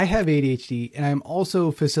I have ADHD, and I'm also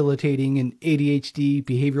facilitating an ADHD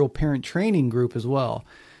behavioral parent training group as well.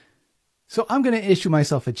 So I'm going to issue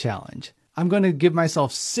myself a challenge. I'm going to give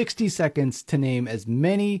myself 60 seconds to name as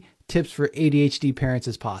many tips for ADHD parents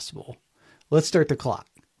as possible. Let's start the clock.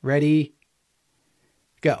 Ready?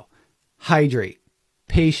 Go. Hydrate.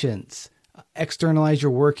 Patience. Externalize your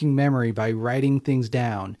working memory by writing things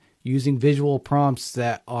down, using visual prompts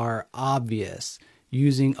that are obvious,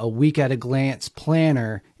 using a week at a glance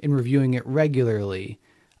planner and reviewing it regularly.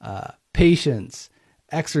 Patience.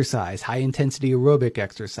 Exercise, high intensity aerobic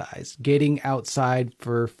exercise, getting outside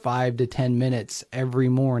for 5 to 10 minutes every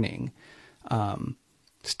morning.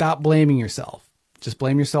 Stop blaming yourself. Just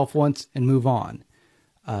blame yourself once and move on.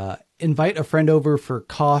 Invite a friend over for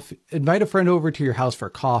coffee. Invite a friend over to your house for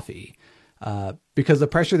coffee, because the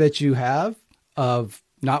pressure that you have of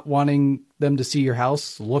not wanting them to see your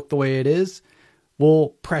house look the way it is will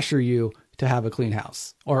pressure you to have a clean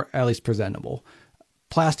house, or at least presentable.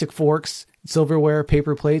 Plastic forks, silverware,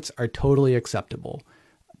 paper plates are totally acceptable.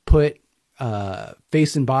 Put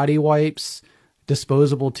face and body wipes,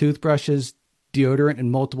 disposable toothbrushes, deodorant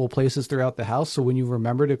in multiple places throughout the house. So when you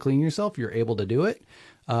remember to clean yourself, you're able to do it.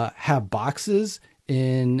 Have boxes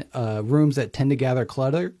in rooms that tend to gather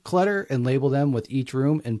clutter and label them with each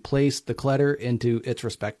room and place the clutter into its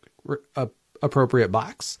appropriate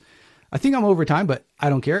box. I think I'm over time, but I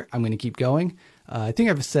don't care. I'm going to keep going. I think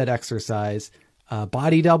I've said exercise.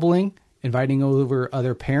 Body doubling, inviting over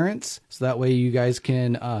other parents so that way you guys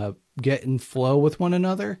can get in flow with one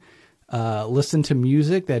another. Listen to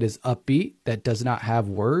music that is upbeat, that does not have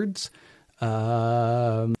words.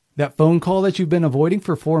 That phone call that you've been avoiding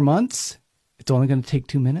for 4 months, it's only going to take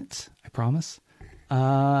 2 minutes, I promise.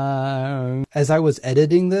 As I was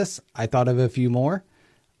editing this, I thought of a few more.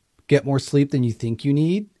 Get more sleep than you think you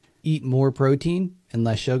need. Eat more protein and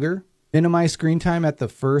less sugar. Minimize screen time at the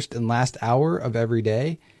first and last hour of every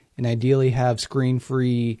day, and ideally have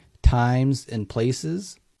screen-free times and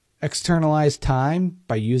places. Externalize time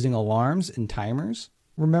by using alarms and timers.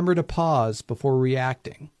 Remember to pause before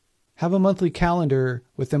reacting. Have a monthly calendar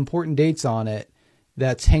with important dates on it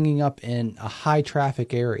that's hanging up in a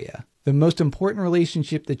high-traffic area. The most important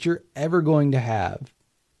relationship that you're ever going to have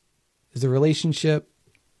is the relationship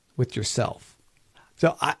with yourself.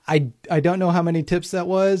 So I don't know how many tips that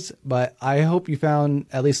was, but I hope you found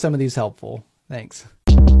at least some of these helpful. Thanks.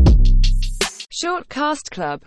 Short Cast Club